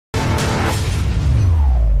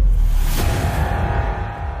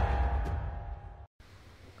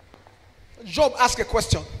Job asked a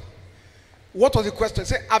question. What was the question?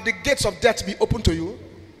 Say, have the gates of death be open to you?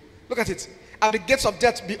 Look at it. Have the gates of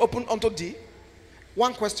death be open unto thee?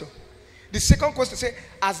 One question. The second question, say,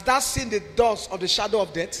 has thou seen the doors of the shadow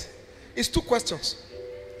of death? It's two questions.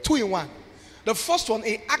 Two in one. The first one,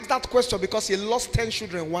 he asked that question because he lost 10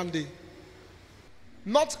 children one day.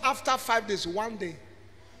 Not after 5 days, one day.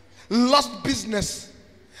 Lost business,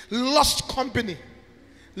 lost company,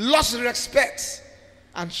 lost respect,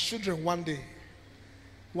 and children one day.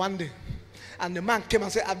 One day. And the man came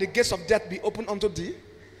and said, have the gates of death be opened unto thee?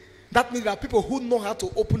 That means there are people who know how to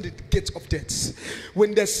open the gate of death.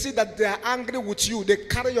 When they see that they are angry with you, they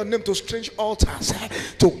carry your name to strange altars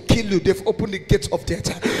to kill you. They've opened the gate of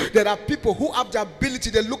death. There are people who have the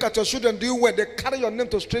ability, they look at your children doing well, they carry your name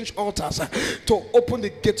to strange altars to open the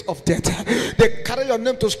gate of death. They carry your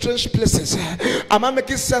name to strange places. Am I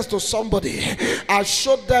making sense to somebody? I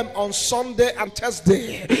showed them on Sunday and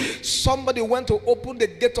Thursday. Somebody went to open the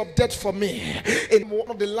gate of death for me in one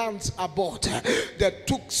of the lands I bought. They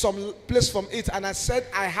took some place from it, and I said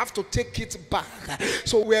I have to take it back.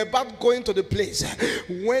 So we're about going to the place.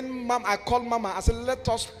 When I called Mama, I said, let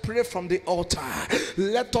us pray from the altar.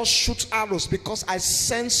 Let us shoot arrows, because I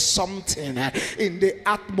sense something in the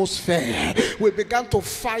atmosphere. We began to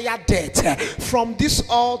fire death from this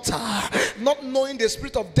altar, not knowing the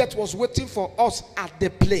spirit of death was waiting for us at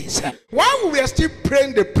the place. While we were still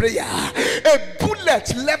praying the prayer, a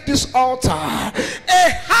bullet left this altar. A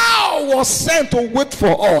howl was sent to wait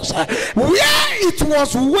for us. Where it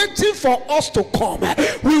was waiting for us to come,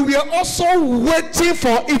 we were also waiting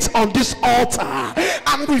for it on this altar,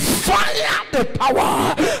 and we fire the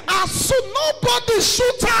power. And so nobody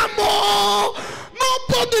shoot more.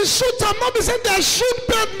 Nobody shoot them. Nobody said they shoot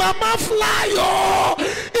bird, mama fly. Oh,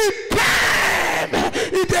 it bam.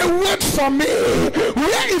 If they wait for me,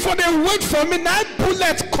 where if they wait for me, now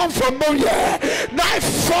bullet come from nowhere. Now I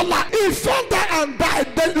fall. He fell down and died.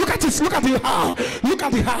 Then look at it. Look at it how. Look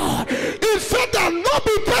at it how. He fell down. No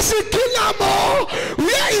be person kill him. Oh,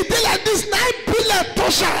 where he did like this. Now bullet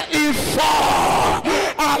touch her. He fall.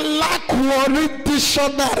 I like worry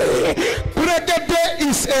dictionary. Pregede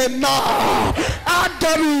is a noun.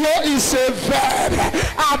 Adorio is a verb.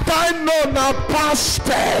 Abino na past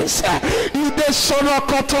tense. You the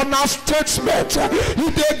sorokotona statement.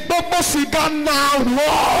 You the bobo siga now,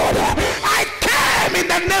 Lord. I came in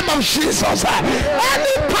the name of Jesus.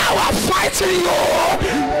 Any power fighting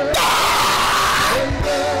you,